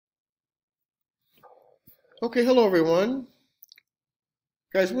Okay, hello everyone.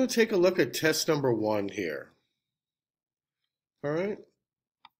 Guys, we're going to take a look at test number 1 here. All right.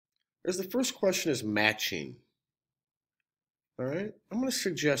 As the first question is matching. All right. I'm going to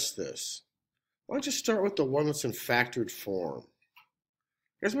suggest this. Why don't you start with the one that's in factored form?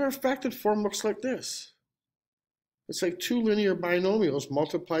 Guys, remember, factored form looks like this. It's like two linear binomials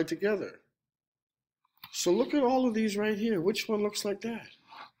multiplied together. So look at all of these right here. Which one looks like that?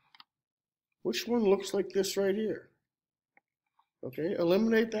 Which one looks like this right here? Okay,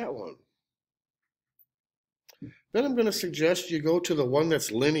 eliminate that one. Then I'm going to suggest you go to the one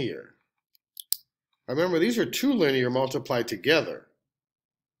that's linear. Remember, these are two linear multiplied together.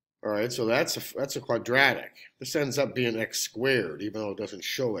 All right, so that's a quadratic. This ends up being x squared, even though it doesn't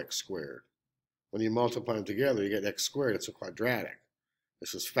show x squared. When you multiply them together, you get x squared. It's a quadratic.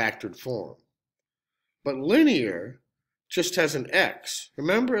 This is factored form. But linear just has an x.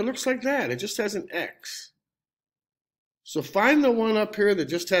 Remember, it looks like that. It just has an x. So find the one up here that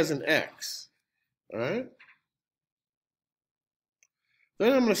just has an x. All right?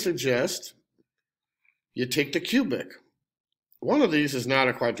 Then I'm going to suggest you take the cubic. One of these is not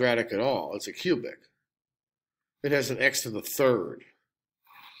a quadratic at all. It's a cubic. It has an x to the third.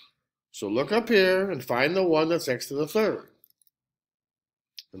 So look up here and find the one that's x to the third.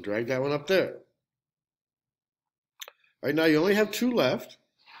 And drag that one up there. All right, now you only have two left.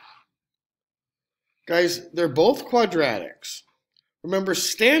 Guys, they're both quadratics. Remember,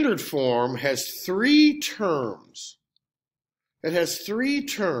 standard form has three terms. It has three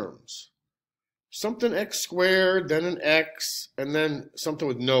terms. Something x squared, then an x, and then something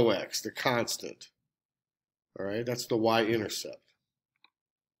with no x, the constant. All right, that's the y-intercept.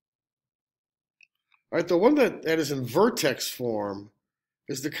 All right, the one that is in vertex form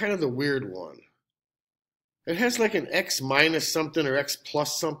is the kind of the weird one. It has like an x minus something or x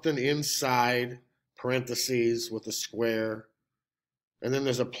plus something inside parentheses with a square. And then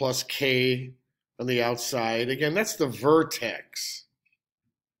there's a plus k on the outside. Again, that's the vertex.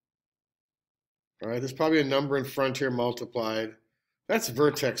 All right, there's probably a number in front here multiplied. That's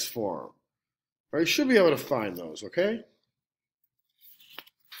vertex form. All right, you should be able to find those, okay?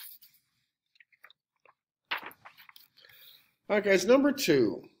 All right, guys, number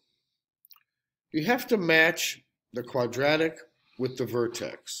 2. You have to match the quadratic with the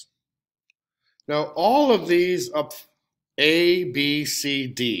vertex. Now, all of these up A, B, C,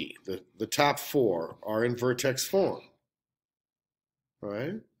 D, the top 4, are in vertex form. All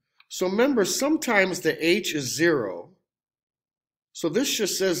right? So remember, sometimes the h is 0. So this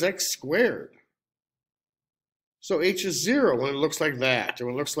just says x squared. So h is 0 when it looks like that, or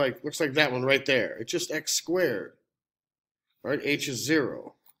when it looks like that one right there. It's just x squared. All right, h is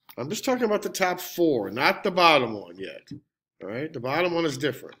 0. I'm just talking about the top 4, not the bottom one yet. All right, the bottom one is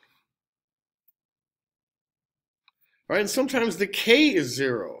different. All right, and sometimes the k is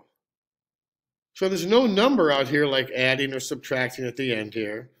 0. So there's no number out here like adding or subtracting at the end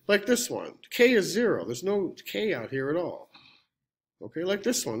here, like this one. K is 0. There's no k out here at all. Okay, like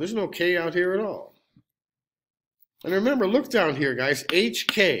this one. There's no k out here at all. And remember, look down here, guys,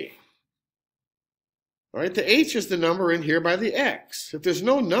 hk. All right, the h is the number in here by the x. If there's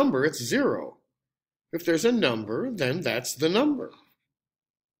no number, it's 0. If there's a number, then that's the number.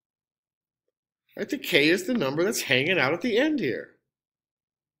 All right, the k is the number that's hanging out at the end here.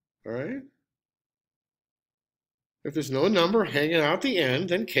 All right? If there's no number hanging out at the end,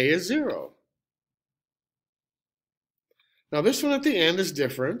 then k is 0. Now this one at the end is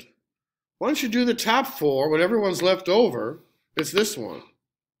different. Once you do the top 4, whatever one's left over, it's this one.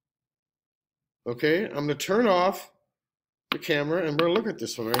 Okay, I'm going to turn off the camera and we're going to look at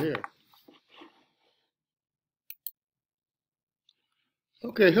this one right here.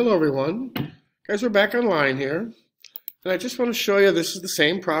 Okay, hello everyone. Guys, we're back online here. And I just want to show you this is the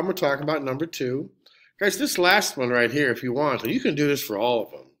same problem we're talking about, number 2. Guys, this last one right here, if you want, and you can do this for all of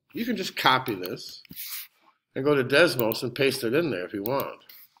them. You can just copy this and go to Desmos and paste it in there if you want.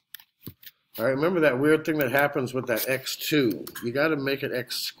 All right, remember that weird thing that happens with that x2. You got to make it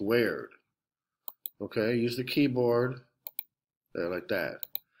x squared. Okay, use the keyboard there like that.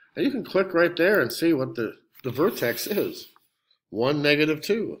 And you can click right there and see what the vertex is. 1,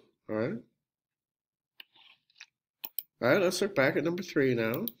 -2. All right. All right, let's look back at number 3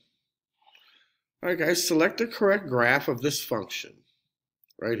 now. All right, guys, select the correct graph of this function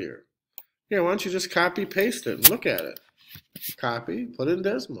right here. Yeah, why don't you just copy, paste it, and look at it. Copy, put it in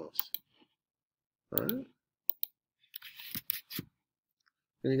Desmos. All right.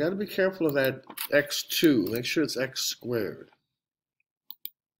 And you got to be careful of that x2. Make sure it's x squared.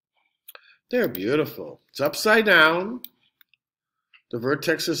 There, beautiful. It's upside down. The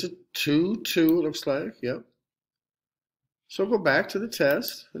vertex is a 2, 2, it looks like. Yep. So go back to the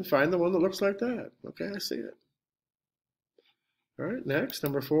test and find the one that looks like that. Okay, I see it. All right, next,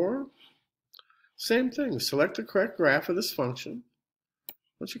 number 4. Same thing. Select the correct graph of this function.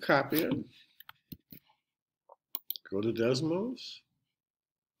 Once you copy it, go to Desmos,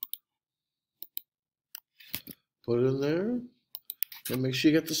 put it in there, and make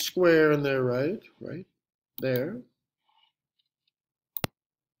sure you get the square in there right there.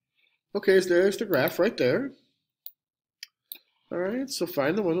 Okay, so there's the graph right there. All right, so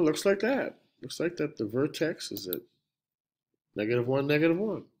find the one that looks like that. Looks like that the vertex is at -1,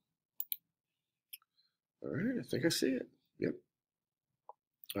 -1. All right, I think I see it. Yep.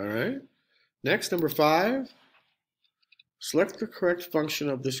 All right. Next, number 5. Select the correct function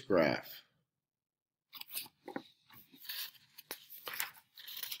of this graph.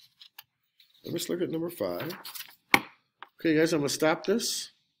 Let's look at number 5. Okay, guys, I'm going to stop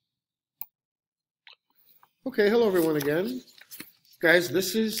this. Okay, hello everyone again. Guys,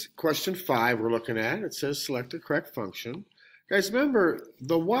 this is question 5 we're looking at. It says select the correct function. Guys, remember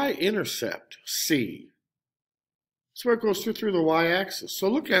the y-intercept, C. That's where it goes through the y-axis. So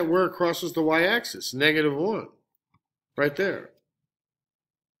look at where it crosses the y-axis, -1, right there.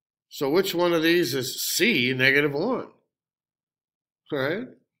 So which one of these is C, -1? All right,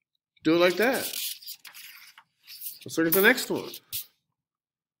 do it like that. Let's look at the next one.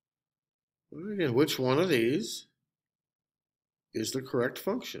 Again, which one of these is the correct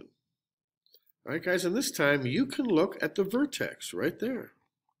function? All right, guys, and this time you can look at the vertex right there.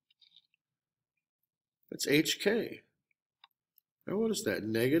 That's HK. Now what is that?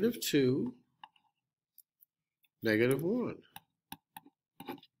 -2, -1.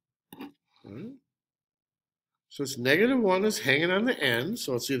 All right. So it's -1 is hanging on the end,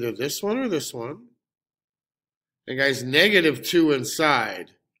 so it's either this one or this one. And guys, -2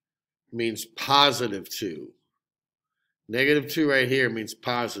 inside means +2. -2 right here means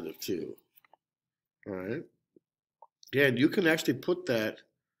 +2. All right. Again, you can actually put that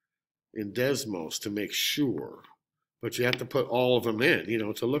in Desmos to make sure, but you have to put all of them in,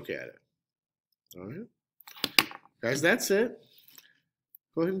 to look at it. All right. Guys, that's it.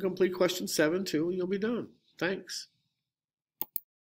 Go ahead and complete question 7 too, and you'll be done. Thanks.